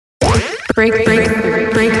Breakthrough.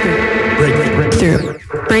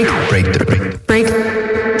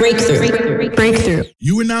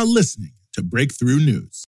 You are now listening to Breakthrough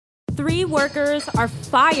News. 3 workers are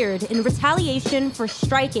fired in retaliation for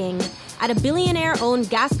striking at a billionaire-owned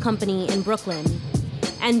gas company in Brooklyn.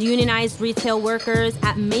 And unionized retail workers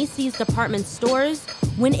at Macy's department stores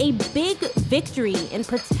win a big victory in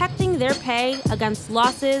protecting their pay against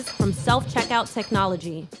losses from self-checkout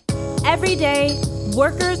technology. Every day,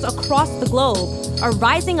 workers across the globe are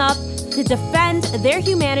rising up to defend their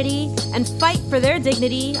humanity and fight for their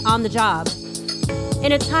dignity on the job.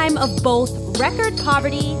 In a time of both record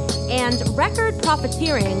poverty and record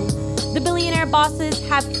profiteering, the billionaire bosses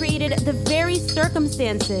have created the very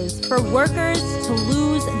circumstances for workers to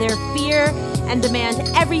lose their fear and demand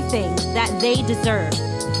everything that they deserve.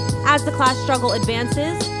 As the class struggle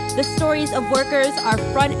advances, the stories of workers are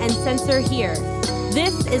front and center here.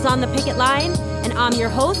 This is On the Picket Line, and I'm your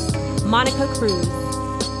host, Monica Cruz.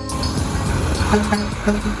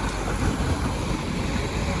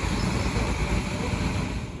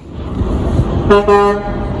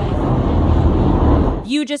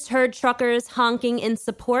 You just heard truckers honking in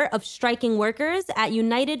support of striking workers at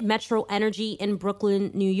United Metro Energy in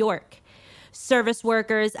Brooklyn, New York. Service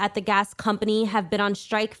workers at the gas company have been on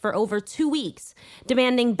strike for over 2 weeks,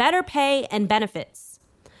 demanding better pay and benefits.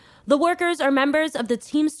 The workers are members of the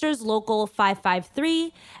Teamsters Local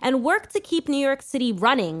 553 and work to keep New York City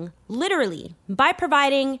running, literally, by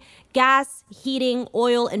providing gas, heating,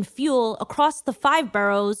 oil, and fuel across the 5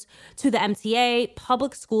 boroughs to the MTA,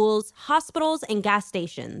 public schools, hospitals, and gas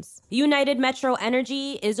stations. United Metro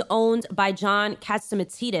Energy is owned by John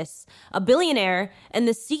Catsimatidis, a billionaire and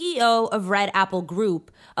the CEO of Red Apple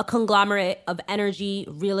Group, a conglomerate of energy,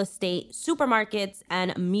 real estate, supermarkets,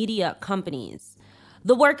 and media companies.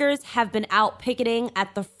 The workers have been out picketing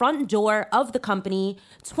at the front door of the company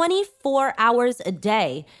 24 hours a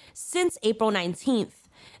day since April 19th.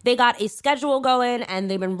 They got a schedule going and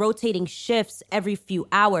they've been rotating shifts every few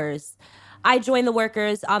hours. I joined the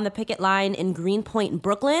workers on the picket line in Greenpoint,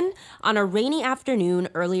 Brooklyn on a rainy afternoon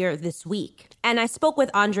earlier this week. And I spoke with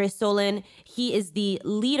Andre Solin. He is the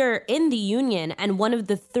leader in the union and one of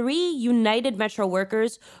the 3 United Metro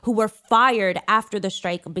workers who were fired after the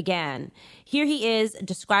strike began. Here he is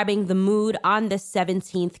describing the mood on the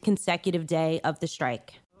 17th consecutive day of the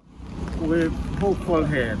strike. We're hopeful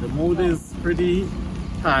here. The mood is pretty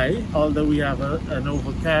high, although we have an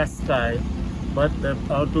overcast sky, but the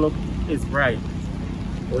outlook is bright.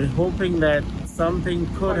 We're hoping that something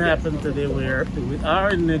could happen today. We are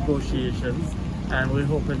in negotiations, and we're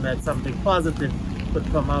hoping that something positive could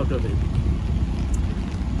come out of it.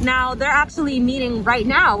 Now, they're actually meeting right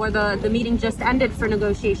now, where the meeting just ended for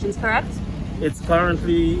negotiations, correct? It's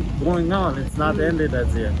currently going on. It's not ended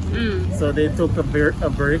as yet. So they took a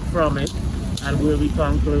break from it, and we'll be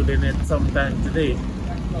concluding it sometime today.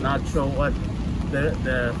 Not sure what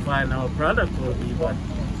the final product will be, but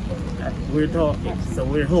we're talking, so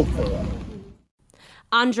we're hopeful.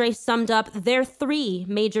 Andre summed up their 3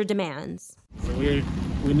 major demands. So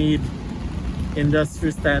we need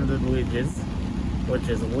industry standard wages, which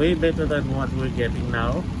is way better than what we're getting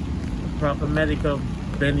now. A proper medical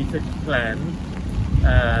benefit plan.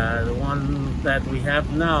 The one that we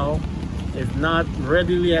have now is not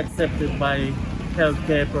readily accepted by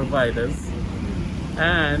healthcare providers.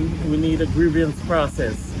 And we need a grievance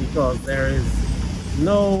process because there is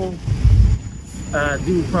no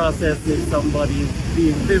due process if somebody is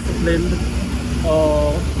being disciplined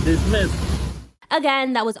or dismissed.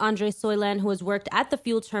 Again, that was Andre Soilan, who has worked at the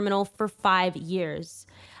fuel terminal for 5 years.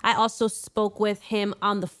 I also spoke with him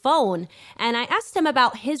on the phone, and I asked him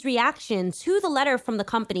about his reaction to the letter from the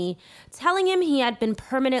company telling him he had been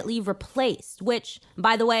permanently replaced, which,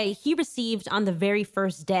 by the way, he received on the very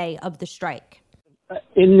first day of the strike.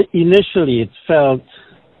 Initially, it felt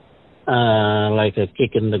like a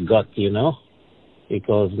kick in the gut,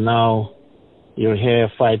 because now you're here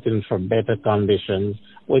fighting for better conditions,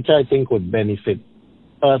 which I think would benefit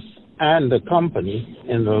us and the company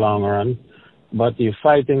in the long run. But you're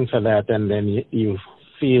fighting for that, and then you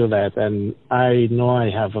feel that, and I know I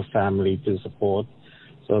have a family to support,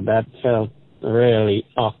 so that felt really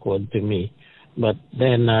awkward to me. But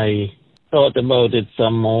then I thought about it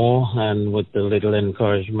some more, and with a little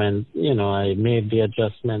encouragement, I made the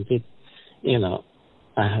adjustment.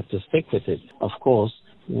 I had to stick with it. Of course,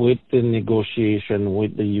 with the negotiation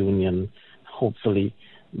with the union, hopefully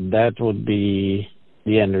that would be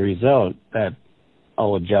the end result, that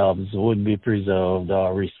our jobs would be preserved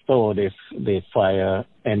or restored if they fire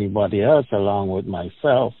anybody else along with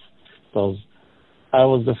myself, because I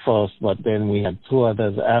was the first, but then we had 2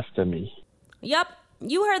 others after me. Yep.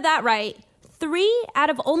 You heard that right. 3 out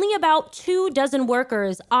of only about 24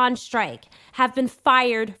 workers on strike have been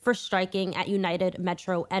fired for striking at United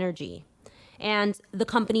Metro Energy. And the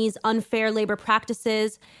company's unfair labor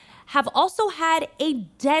practices have also had a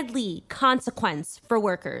deadly consequence for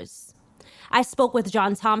workers. I spoke with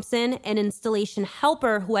John Thompson, an installation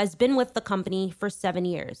helper who has been with the company for 7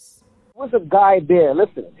 years. There was a guy there,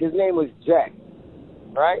 listen, his name was Jack,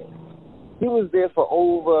 right? He was there for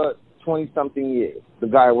over 20-something years. The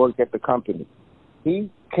guy worked at the company.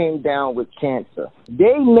 He came down with cancer.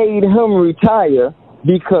 They made him retire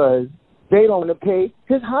because they don't want to pay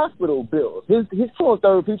his hospital bills. His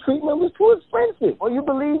chemotherapy treatment was too expensive. Can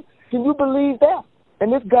you believe that?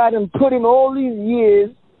 And this guy done put in all these years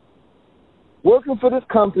working for this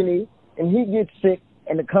company, and he gets sick,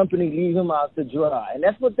 and the company leaves him out to dry. And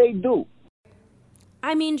that's what they do.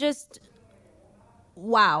 I mean, just,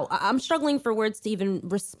 wow. I'm struggling for words to even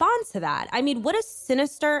respond to that. I mean, what a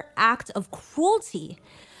sinister act of cruelty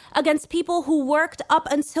against people who worked up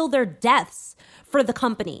until their deaths for the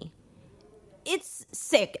company. It's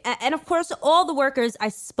sick. And of course, all the workers I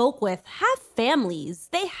spoke with have families.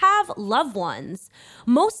 They have loved ones.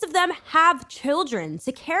 Most of them have children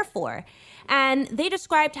to care for. And they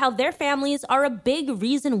described how their families are a big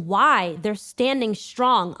reason why they're standing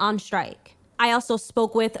strong on strike. I also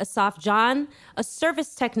spoke with Asaf John, a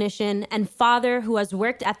service technician and father who has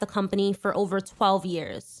worked at the company for over 12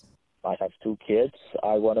 years. I have 2 kids.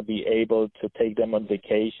 I want to be able to take them on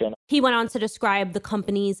vacation. He went on to describe the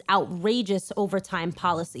company's outrageous overtime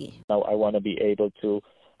policy. Now I want to be able to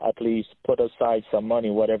at least put aside some money,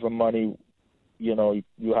 whatever money,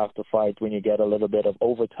 you have to fight when you get a little bit of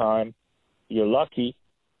overtime. You're lucky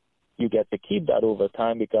you get to keep that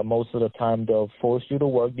overtime because most of the time they'll force you to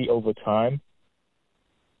work the overtime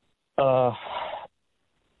for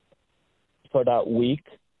that week.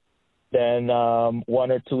 Then 1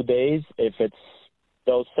 or 2 days,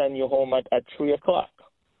 they'll send you home at 3 o'clock.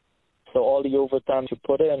 So all the overtime you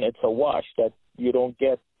put in, it's a wash that you don't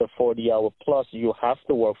get the 40-hour plus. You have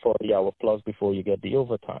to work 40-hour plus before you get the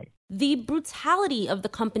overtime. The brutality of the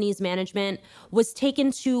company's management was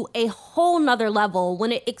taken to a whole nother level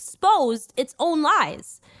when it exposed its own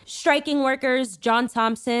lies. Striking workers John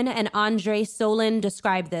Thompson and Andre Solin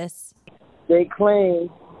described this. They claim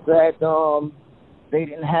that they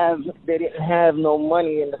didn't have no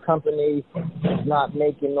money, and the company is not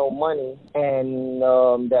making no money,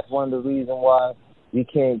 and that's one of the reasons why we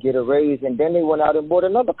can't get a raise. And then they went out and bought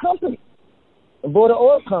another company, and bought an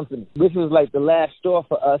oil company. This was like the last straw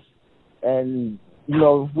for us, and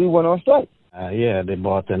we went on strike. They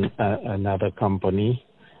bought another company,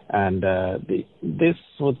 and this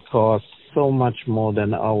would cost so much more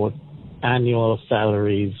than our annual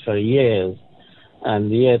salaries for years.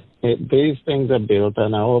 And yet, these things are built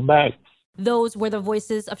on our backs. Those were the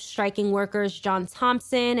voices of striking workers John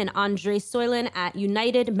Thompson and Andre Solin at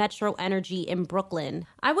United Metro Energy in Brooklyn.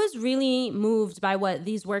 I was really moved by what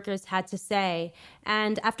these workers had to say.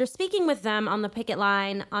 And after speaking with them on the picket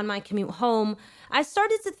line on my commute home, I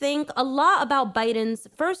started to think a lot about Biden's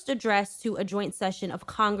first address to a joint session of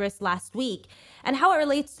Congress last week and how it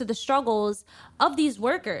relates to the struggles of these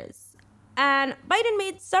workers. And Biden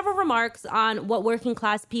made several remarks on what working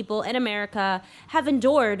class people in America have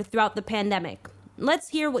endured throughout the pandemic. Let's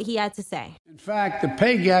hear what he had to say. In fact, the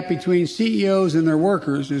pay gap between CEOs and their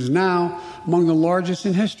workers is now among the largest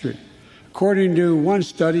in history. According to one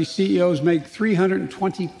study, CEOs make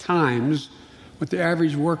 320 times what the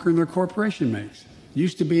average worker in their corporation makes. It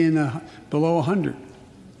used to be below 100.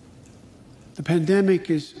 The pandemic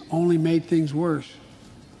has only made things worse.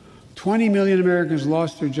 20 million Americans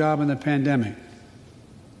lost their job in the pandemic,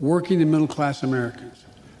 working and middle-class Americans.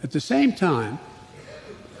 At the same time,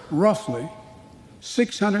 roughly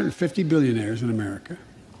 650 billionaires in America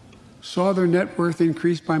saw their net worth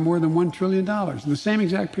increase by more than $1 trillion in the same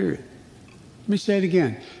exact period. Let me say it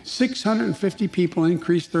again. 650 people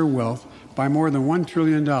increased their wealth by more than $1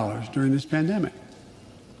 trillion during this pandemic.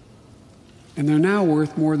 And they're now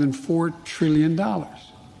worth more than $4 trillion.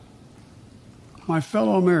 My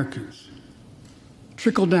fellow Americans,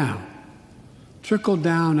 trickle down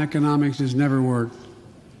economics has never worked,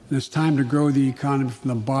 and it's time to grow the economy from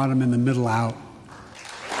the bottom and the middle out.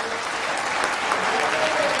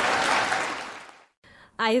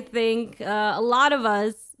 I think a lot of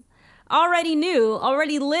us already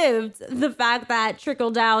lived the fact that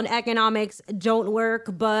trickle-down economics don't work,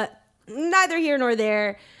 but neither here nor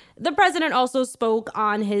there. The president also spoke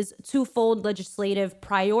on his twofold legislative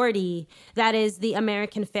priority, that is, the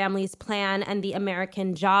American Families Plan and the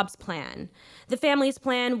American Jobs Plan. The Families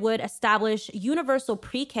Plan would establish universal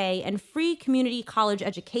pre-K and free community college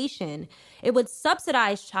education. It would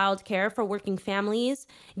subsidize childcare for working families,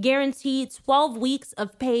 guarantee 12 weeks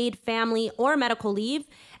of paid family or medical leave,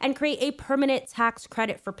 and create a permanent tax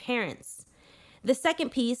credit for parents. The second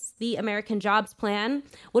piece, the American Jobs Plan,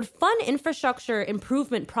 would fund infrastructure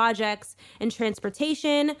improvement projects in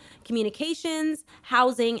transportation, communications,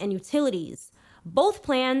 housing, and utilities. Both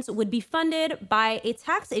plans would be funded by a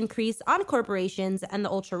tax increase on corporations and the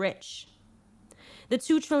ultra-rich. The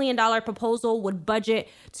 $2 trillion proposal would budget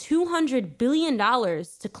 $200 billion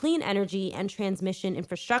to clean energy and transmission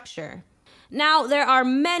infrastructure. Now, there are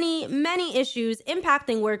many, many issues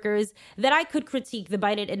impacting workers that I could critique the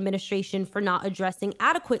Biden administration for not addressing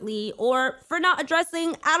adequately or for not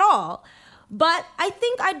addressing at all. But I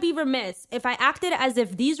think I'd be remiss if I acted as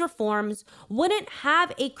if these reforms wouldn't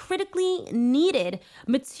have a critically needed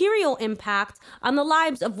material impact on the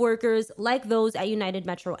lives of workers like those at United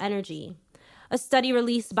Metro Energy. A study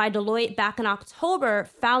released by Deloitte back in October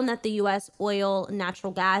found that the U.S. oil,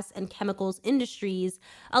 natural gas, and chemicals industries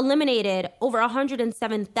eliminated over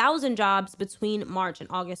 107,000 jobs between March and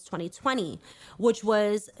August 2020, which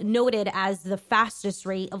was noted as the fastest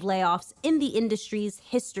rate of layoffs in the industry's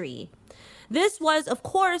history. This was, of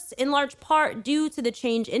course, in large part due to the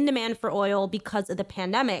change in demand for oil because of the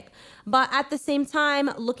pandemic. But at the same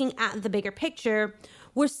time, looking at the bigger picture,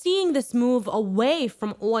 we're seeing this move away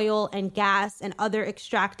from oil and gas and other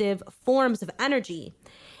extractive forms of energy.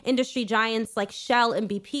 Industry giants like Shell and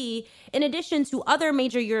BP, in addition to other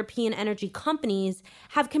major European energy companies,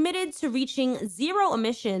 have committed to reaching zero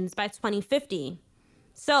emissions by 2050.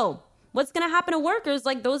 So, what's going to happen to workers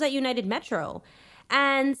like those at United Metro?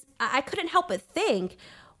 And I couldn't help but think,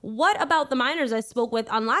 what about the miners I spoke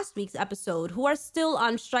with on last week's episode who are still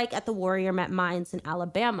on strike at the Warrior Met Mines in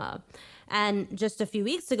Alabama? And just a few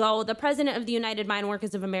weeks ago, the president of the United Mine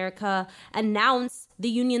Workers of America announced the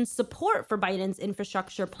union's support for Biden's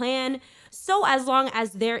infrastructure plan, so as long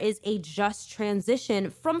as there is a just transition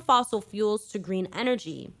from fossil fuels to green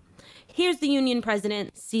energy. Here's the union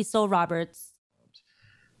president, Cecil Roberts.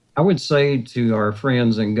 I would say to our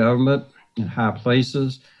friends in government in high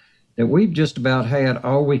places that we've just about had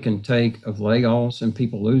all we can take of layoffs and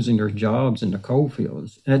people losing their jobs in the coal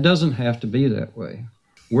fields. And it doesn't have to be that way.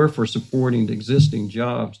 We're for supporting the existing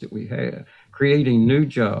jobs that we have, creating new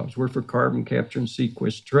jobs. We're for carbon capture and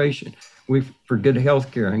sequestration. We're for good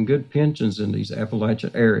health care and good pensions in these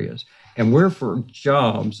Appalachian areas. And we're for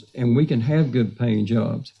jobs, and we can have good paying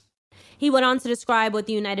jobs. He went on to describe what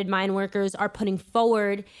the United Mine Workers are putting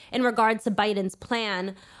forward in regards to Biden's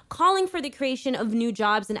plan, calling for the creation of new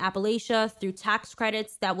jobs in Appalachia through tax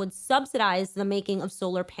credits that would subsidize the making of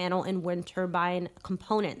solar panel and wind turbine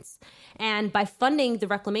components. And by funding the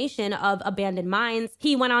reclamation of abandoned mines,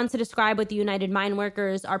 he went on to describe what the United Mine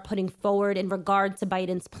Workers are putting forward in regard to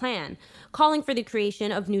Biden's plan, calling for the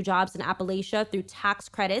creation of new jobs in Appalachia through tax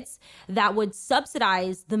credits that would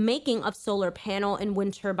subsidize the making of solar panel and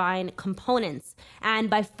wind turbine components, and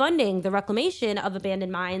by funding the reclamation of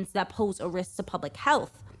abandoned mines that pose a risk to public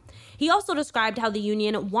health. He also described how the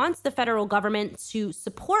union wants the federal government to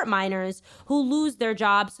support miners who lose their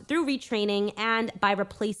jobs through retraining and by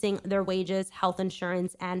replacing their wages, health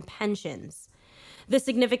insurance, and pensions. The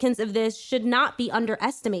significance of this should not be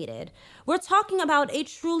underestimated. We're talking about a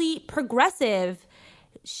truly progressive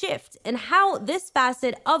shift in how this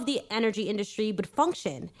facet of the energy industry would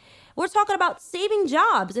function. We're talking about saving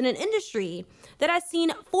jobs in an industry that has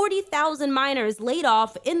seen 40,000 miners laid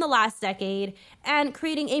off in the last decade and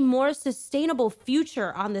creating a more sustainable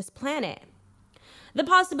future on this planet. The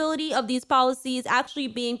possibility of these policies actually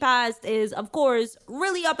being passed is, of course,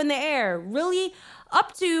 really up in the air, really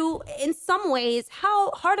up to, in some ways,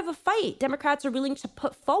 how hard of a fight Democrats are willing to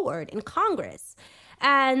put forward in Congress.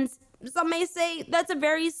 And some may say that's a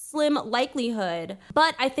very slim likelihood,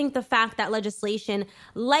 but I think the fact that legislation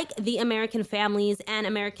like the American Families and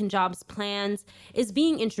American Jobs Plans is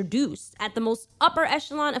being introduced at the most upper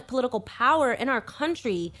echelon of political power in our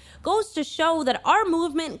country goes to show that our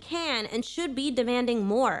movement can and should be demanding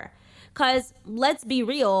more. Because let's be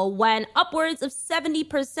real, when upwards of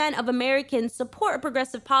 70% of Americans support a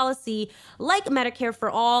progressive policy like Medicare for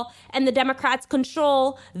All and the Democrats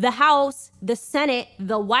control the House, the Senate,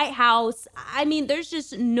 the White House, I mean, there's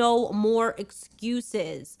just no more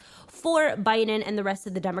excuses for Biden and the rest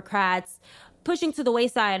of the Democrats pushing to the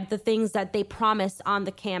wayside the things that they promised on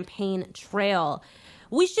the campaign trail.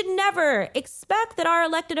 We should never expect that our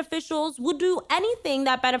elected officials will do anything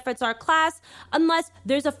that benefits our class unless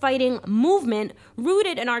there's a fighting movement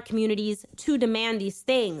rooted in our communities to demand these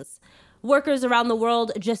things. Workers around the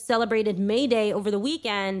world just celebrated May Day over the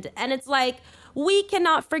weekend, and it's like, we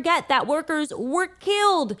cannot forget that workers were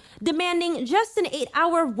killed demanding just an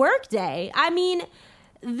 8-hour workday. I mean,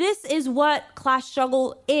 this is what class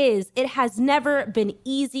struggle is. It has never been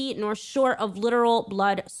easy nor short of literal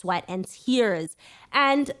blood, sweat, and tears.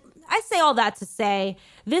 And I say all that to say,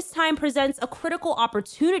 this time presents a critical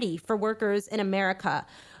opportunity for workers in America.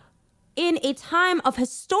 In a time of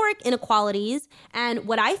historic inequalities and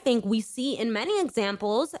what I think we see in many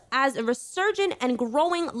examples as a resurgent and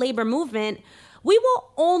growing labor movement, we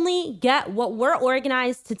will only get what we're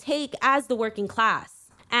organized to take as the working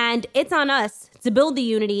class. And it's on us to build the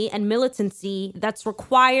unity and militancy that's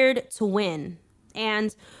required to win.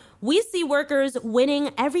 And we see workers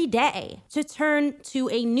winning every day. To turn to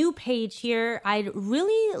a new page here, I'd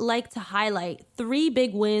really like to highlight 3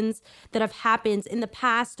 big wins that have happened in the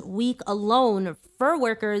past week alone for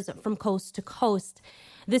workers from coast to coast.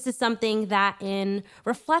 This is something that, in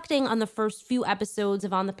reflecting on the first few episodes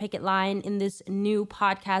of On the Picket Line in this new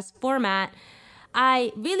podcast format,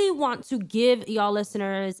 I really want to give y'all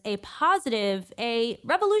listeners a positive, a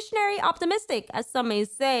revolutionary, optimistic, as some may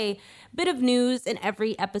say, bit of news in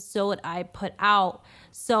every episode I put out.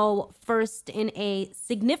 So first, in a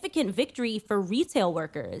significant victory for retail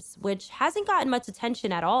workers, which hasn't gotten much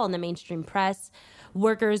attention at all in the mainstream press,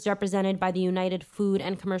 workers represented by the United Food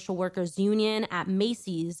and Commercial Workers Union at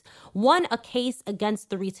Macy's won a case against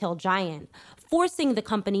the retail giant, forcing the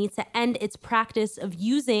company to end its practice of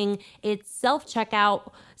using its self-checkout,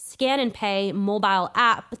 scan and pay mobile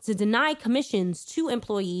app to deny commissions to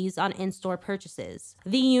employees on in-store purchases.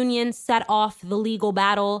 The union set off the legal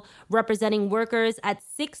battle, representing workers at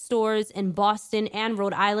 6 stores in Boston and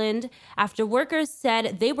Rhode Island after workers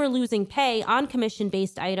said they were losing pay on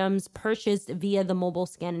commission-based items purchased via the mobile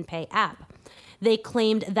scan and pay app. They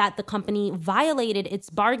claimed that the company violated its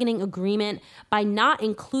bargaining agreement by not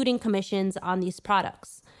including commissions on these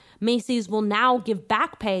products. Macy's will now give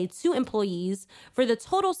back pay to employees for the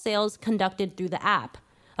total sales conducted through the app.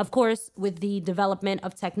 Of course, with the development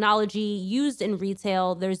of technology used in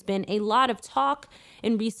retail, there's been a lot of talk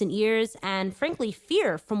in recent years and, frankly,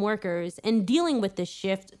 fear from workers in dealing with this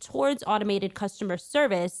shift towards automated customer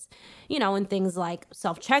service, in things like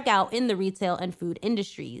self-checkout in the retail and food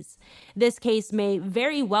industries. This case may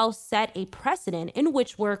very well set a precedent in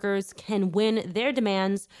which workers can win their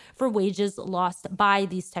demands for wages lost by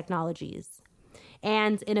these technologies.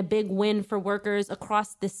 And in a big win for workers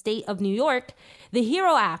across the state of New York, the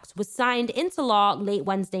HERO Act was signed into law late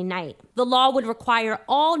Wednesday night. The law would require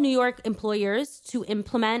all New York employers to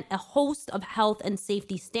implement a host of health and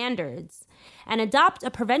safety standards and adopt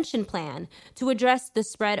a prevention plan to address the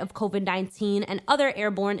spread of COVID-19 and other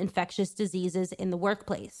airborne infectious diseases in the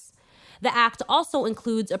workplace. The act also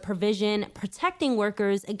includes a provision protecting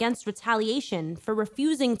workers against retaliation for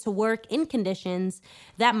refusing to work in conditions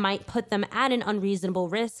that might put them at an unreasonable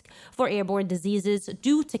risk for airborne diseases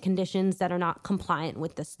due to conditions that are not compliant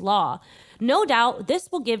with this law. No doubt,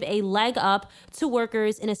 this will give a leg up to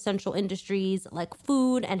workers in essential industries like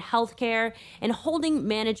food and healthcare and holding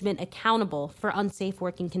management accountable for unsafe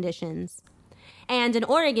working conditions. And in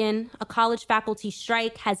Oregon, a college faculty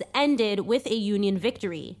strike has ended with a union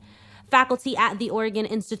victory. Faculty at the Oregon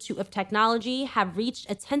Institute of Technology have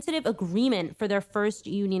reached a tentative agreement for their first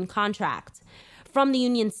union contract. From the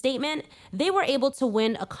union statement, they were able to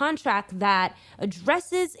win a contract that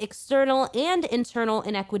addresses external and internal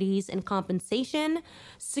inequities in compensation,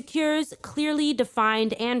 secures clearly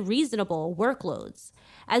defined and reasonable workloads,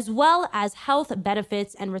 as well as health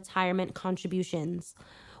benefits and retirement contributions.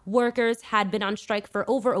 Workers had been on strike for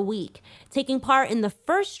over a week, taking part in the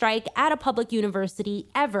first strike at a public university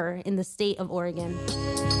ever in the state of Oregon.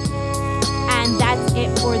 And that's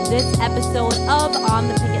it for this episode of On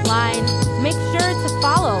the Picket Line. Make sure to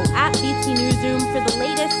follow at BT Newsroom for the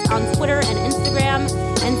latest on Twitter and Instagram,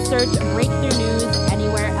 and search Breakthrough News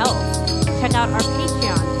anywhere else. Check out our Patreon